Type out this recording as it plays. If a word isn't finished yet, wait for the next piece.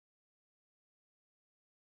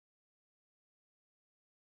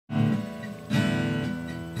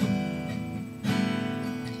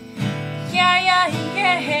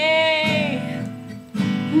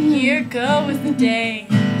A year ago was the day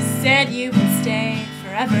you said you would stay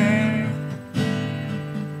forever.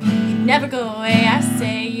 You'd never go away. I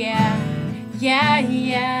say yeah, yeah,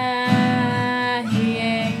 yeah,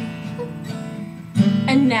 yeah.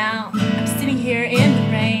 And now I'm sitting here in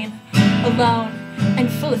the rain, alone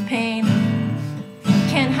and full of pain.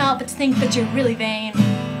 Can't help but to think that you're really vain.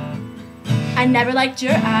 I never liked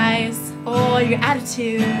your eyes or your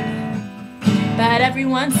attitude, but every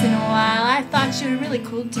once in a while I thought you were a really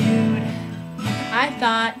cool dude. I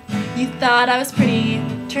thought you thought I was pretty.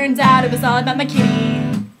 Turns out it was all about my kitty,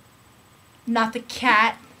 not the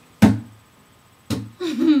cat.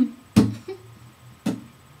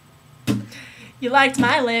 You liked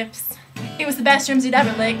my lips. It was the best rooms you'd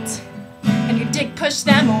ever licked, and your dick pushed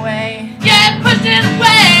them away. Yeah, push it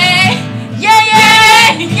away! Yeah,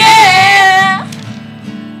 yeah, yeah!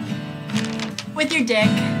 With your dick,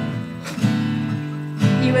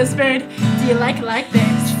 you whispered, do you like it like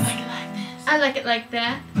this? I like it like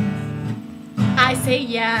that. I say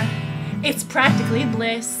yeah, it's practically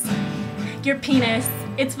bliss. Your penis,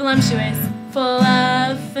 it's voluptuous, full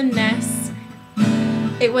of finesse.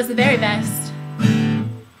 It was the very best.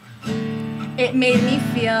 It made me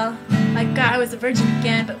feel like I was a virgin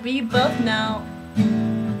again, but we both know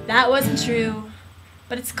that wasn't true.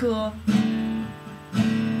 But it's cool,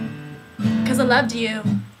 'cause I loved you.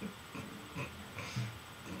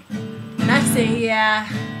 And I say yeah,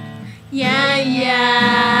 yeah,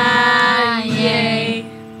 yeah, yay.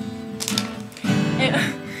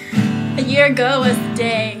 A year ago was the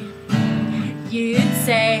day you'd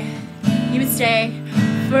say you would stay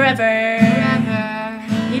forever.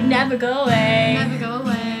 You'd never go away. Never go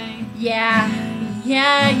away. Yeah,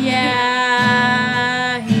 yeah,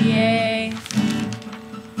 yeah, yeah.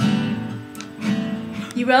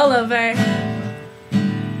 You roll over,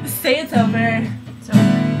 say it's over. It's over.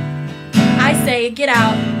 I say get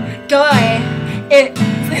out, go away. It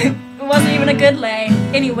wasn't even a good lay.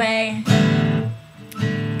 Anyway,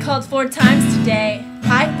 called 4 times today.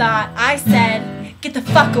 I said, get the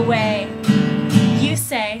fuck away. You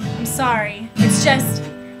say, I'm sorry. It's just,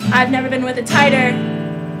 I've never been with a tighter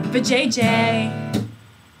vajayjay.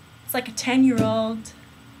 It's like a 10-year-old.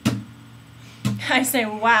 I say,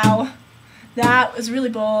 wow, that was really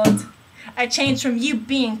bold. I changed from you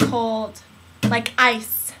being cold, like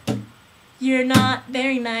ice. You're not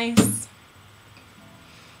very nice.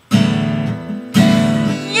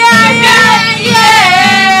 Yeah, yeah, yeah!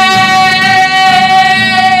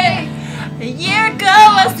 A year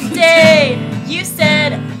ago was the day you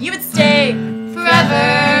said you would stay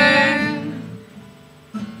Forever.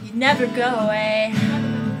 You'd never go away.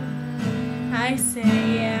 I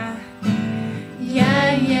say yeah.